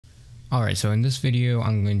Alright, so in this video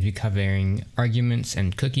I'm going to be covering arguments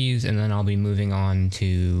and cookies, and then I'll be moving on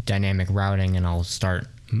to dynamic routing, and I'll start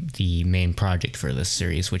the main project for this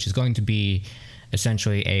series, which is going to be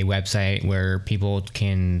essentially a website where people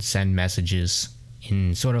can send messages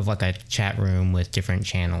in sort of like a chat room with different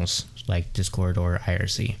channels like Discord or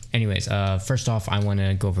IRC. Anyways, first off, I want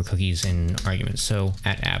to go over cookies and arguments. So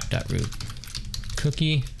at app.root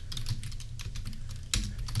cookie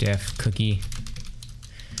def cookie.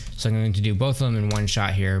 So I'm going to do both of them in one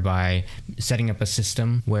shot here by setting up a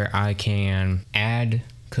system where I can add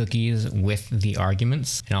cookies with the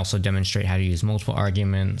arguments and also demonstrate how to use multiple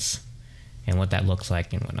arguments and what that looks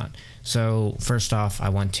like and whatnot. So first off, I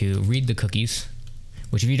want to read the cookies,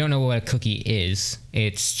 which if you don't know what a cookie is,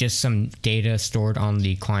 it's just some data stored on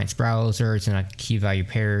the client's browser. It's in like key value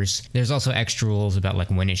pairs. There's also extra rules about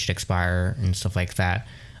like when it should expire and stuff like that.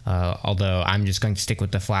 Although I'm just going to stick with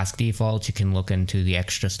the Flask default. You can look into the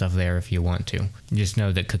extra stuff there if you want to. Just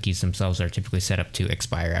know that cookies themselves are typically set up to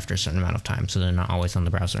expire after a certain amount of time, so they're not always on the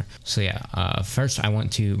browser. So yeah, first I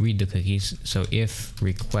want to read the cookies. So if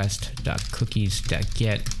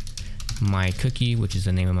request.cookies.get my cookie, which is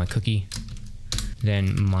the name of my cookie,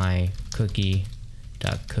 then my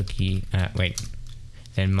cookie.cookie,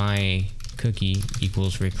 then my cookie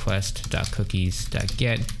equals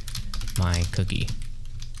request.cookies.get my cookie.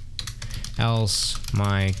 Else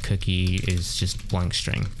my cookie is just blank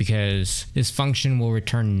string, because this function will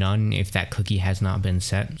return none if that cookie has not been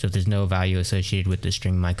set. So if there's no value associated with the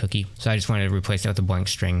string my cookie. So I just wanted to replace that with a blank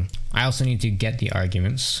string. I also need to get the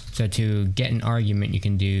arguments. So to get an argument, you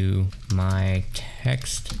can do my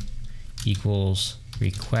text equals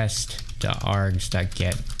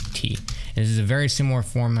request.args.get t. And this is a very similar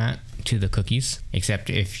format to the cookies, except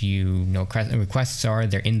if you know requests are,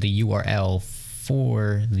 they're in the URL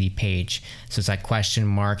for the page. So it's like question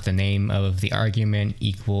mark, the name of the argument,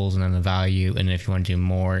 equals, and then the value. And then if you want to do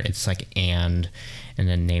more, it's like and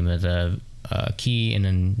then name of the key, and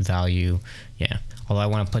then value. Yeah. Although I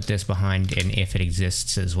want to put this behind an if it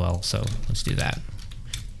exists as well. So let's do that.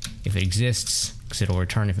 If it exists, because it'll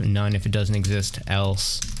return none if it doesn't exist,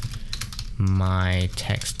 else my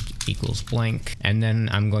text equals blank. And then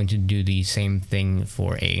I'm going to do the same thing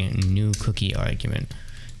for a new cookie argument.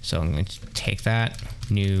 So I'm going to take that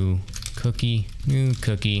new cookie,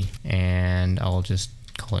 and I'll just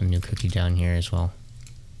call it new cookie down here as well.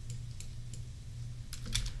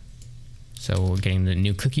 So we're getting the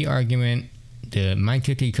new cookie argument, the my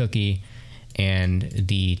cookie, and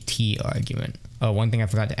the t argument. Oh, one thing I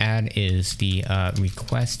forgot to add is the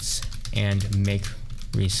requests and make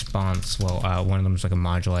response. Well, one of them is like a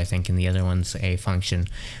module, I think, and the other one's a function.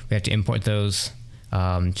 We have to import those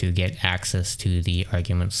to get access to the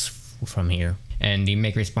arguments from here. And the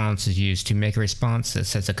make response is used to make a response that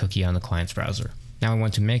sets a cookie on the client's browser. Now we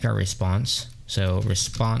want to make our response. So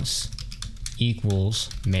response equals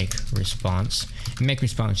make response. And make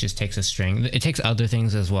response just takes a string. It takes other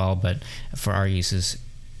things as well, but for our uses,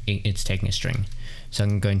 it's taking a string. So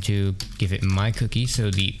I'm going to give it my cookie.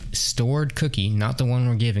 So the stored cookie, not the one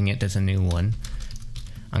we're giving it, that's a new one.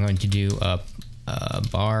 I'm going to do a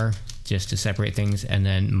bar just to separate things, and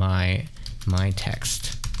then my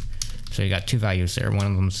text. So you got two values there. One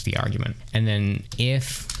of them is the argument. And then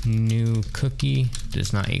if new cookie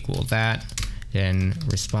does not equal that, then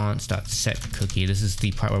response.setCookie. This is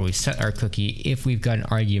the part where we set our cookie if we've got an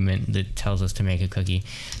argument that tells us to make a cookie.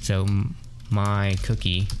 So my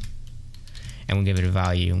cookie, and we'll give it a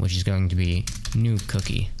value, which is going to be new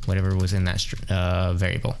cookie, whatever was in that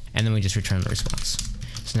variable. And then we just return the response.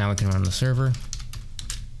 So now we can run the server.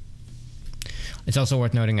 It's also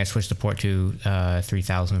worth noting I switched the port to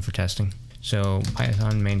 3000 for testing. So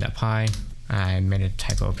python main.py, I made a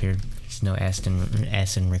typo up here. There's no S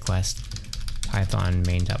in request. Python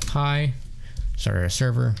main.py, started our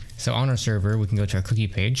server. So on our server, we can go to our cookie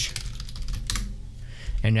page.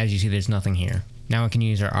 And as you see, there's nothing here. Now we can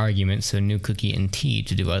use our arguments, so new cookie and t,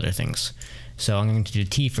 to do other things. So I'm going to do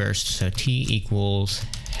t first. So t equals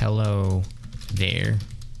hello there.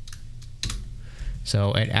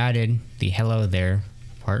 So it added the hello there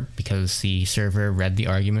part because the server read the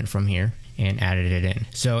argument from here and added it in.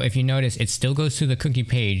 So if you notice, it still goes to the cookie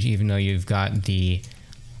page even though you've got the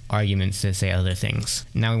arguments that say other things.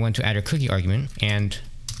 Now we want to add a cookie argument, and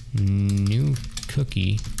new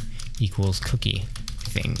cookie equals cookie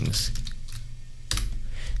things.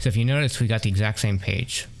 So if you notice, we got the exact same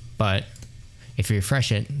page, but if you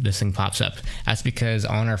refresh it, this thing pops up. That's because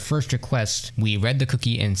on our first request, we read the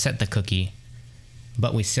cookie and set the cookie,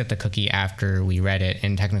 but we set the cookie after we read it,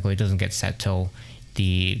 and technically it doesn't get set till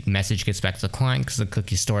the message gets back to the client because the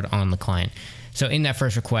cookie is stored on the client. So in that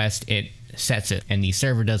first request, it sets it, and the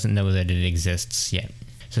server doesn't know that it exists yet.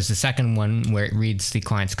 So it's the second one where it reads the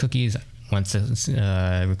client's cookies once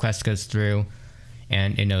the request goes through,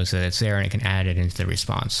 and it knows that it's there, and it can add it into the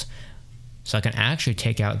response. So I can actually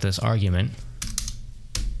take out this argument,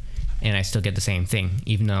 and I still get the same thing,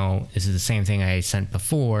 even though this is the same thing I sent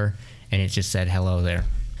before, and it just said hello there.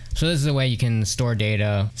 So this is a way you can store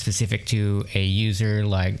data specific to a user,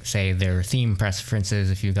 like say their theme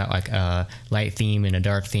preferences. If you've got like a light theme and a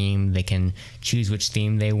dark theme, they can choose which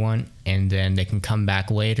theme they want, and then they can come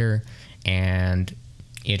back later and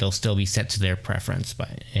it'll still be set to their preference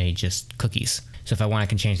by just cookies. So if I want, I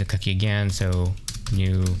can change the cookie again. So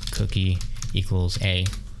new cookie equals A,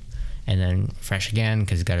 and then refresh again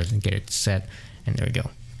because you got to get it set, and there we go.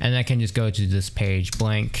 And I can just go to this page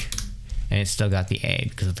blank, and it's still got the A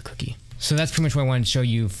because of the cookie. So that's pretty much what I wanted to show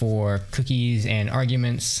you for cookies and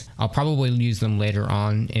arguments. I'll probably use them later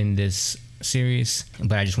on in this series,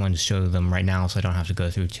 but I just wanted to show them right now so I don't have to go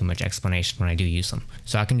through too much explanation when I do use them.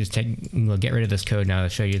 So I can just get rid of this code now to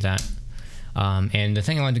show you that. And the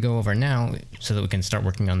thing I wanted to go over now, so that we can start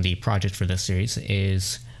working on the project for this series,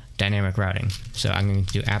 is dynamic routing. So I'm going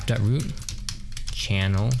to do app.root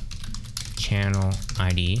channel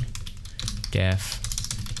ID def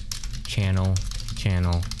channel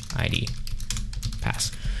ID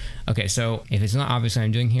pass. Okay, so if it's not obvious what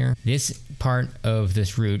I'm doing here, this part of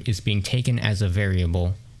this root is being taken as a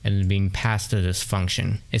variable and then being passed to this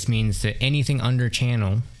function. This means that anything under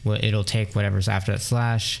channel, well, it'll take whatever's after that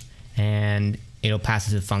slash and it'll pass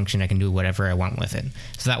it to the function. I can do whatever I want with it.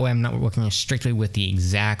 So that way I'm not working strictly with the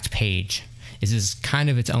exact page. This is kind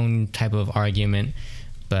of its own type of argument,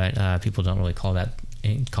 but people don't really call it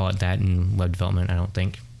that in web development, I don't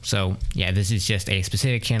think. So yeah, this is just a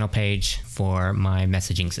specific channel page for my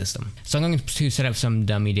messaging system. So I'm going to set up some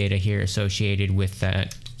dummy data here associated with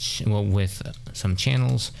that, well, with some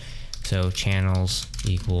channels. So channels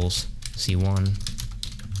equals C1,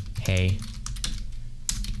 hey,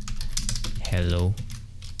 hello,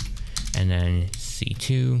 and then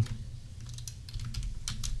C2,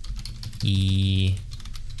 E,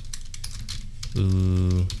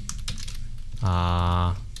 ooh,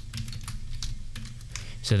 ah.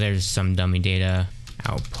 So there's some dummy data.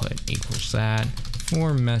 Output equals that.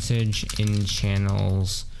 For message in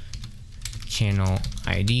channels, channel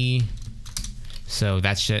ID. So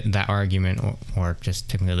that's that argument, or just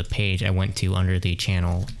technically the page I went to under the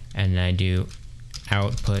channel, and then I do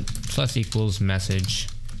output plus equals message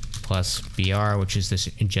plus BR, which is this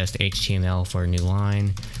just HTML for a new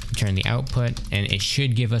line. Return the output, and it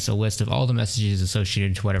should give us a list of all the messages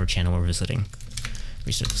associated to whatever channel we're visiting.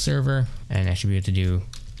 Restart the server, and I should be able to do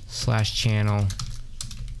 /channel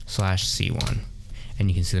 /C1, and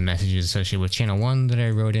you can see the messages associated with channel 1 that I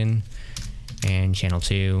wrote in and channel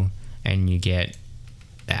 2, and you get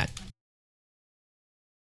that.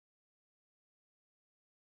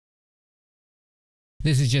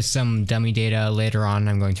 This is just some dummy data. Later on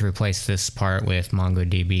I'm going to replace this part with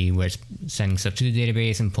MongoDB, where it's sending stuff to the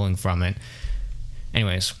database and pulling from it.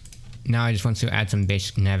 Anyways, now I just want to add some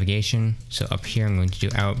basic navigation. So up here I'm going to do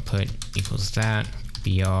output equals that,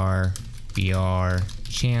 BR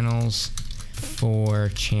channels, for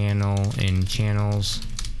channel in channels,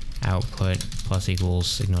 output plus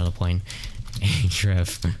equals, ignore the plane,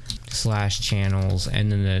 href /channels,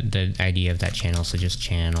 and then the ID of that channel, so just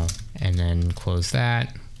channel, and then close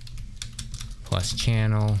that, plus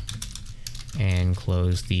channel, and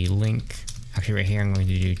close the link. Actually right here I'm going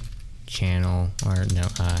to do channel, or no,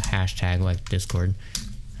 hashtag like Discord.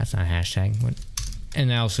 That's not a hashtag. What?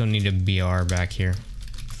 And I also need a BR back here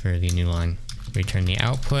for the new line. Return the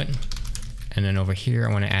output, and then over here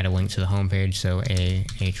I want to add a link to the home page. So a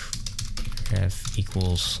href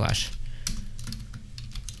equals /,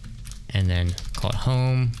 and then call it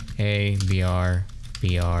home, a BR,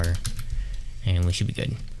 and we should be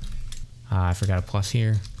good. I forgot a plus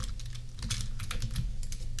here.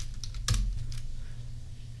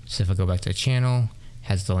 So if I go back to the channel,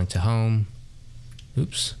 has the link to home.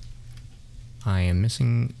 Oops, I am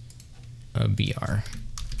missing a BR.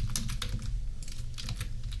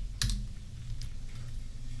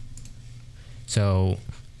 So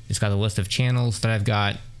it's got a list of channels that I've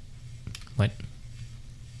got. What?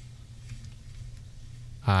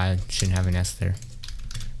 I shouldn't have an S there.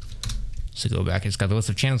 So go back. It's got the list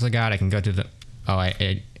of channels I got. I can go to the. Oh,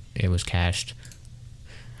 it was cached.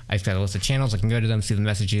 I just got a list of channels. I can go to them, see the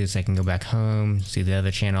messages. I can go back home, see the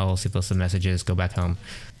other channel, see the list of messages, go back home.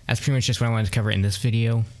 That's pretty much just what I wanted to cover in this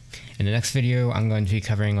video. In the next video, I'm going to be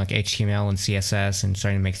covering like HTML and CSS and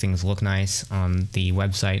starting to make things look nice on the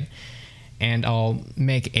website. And I'll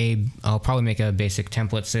probably make a basic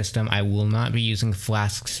template system. I will not be using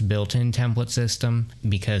Flask's built-in template system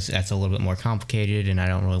because that's a little bit more complicated and I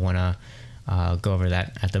don't really want to go over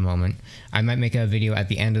that at the moment. I might make a video at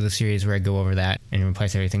the end of the series where I go over that and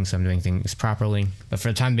replace everything so I'm doing things properly. But for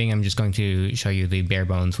the time being, I'm just going to show you the bare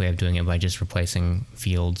bones way of doing it by just replacing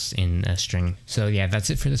fields in a string. So yeah, that's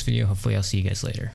it for this video. Hopefully I'll see you guys later.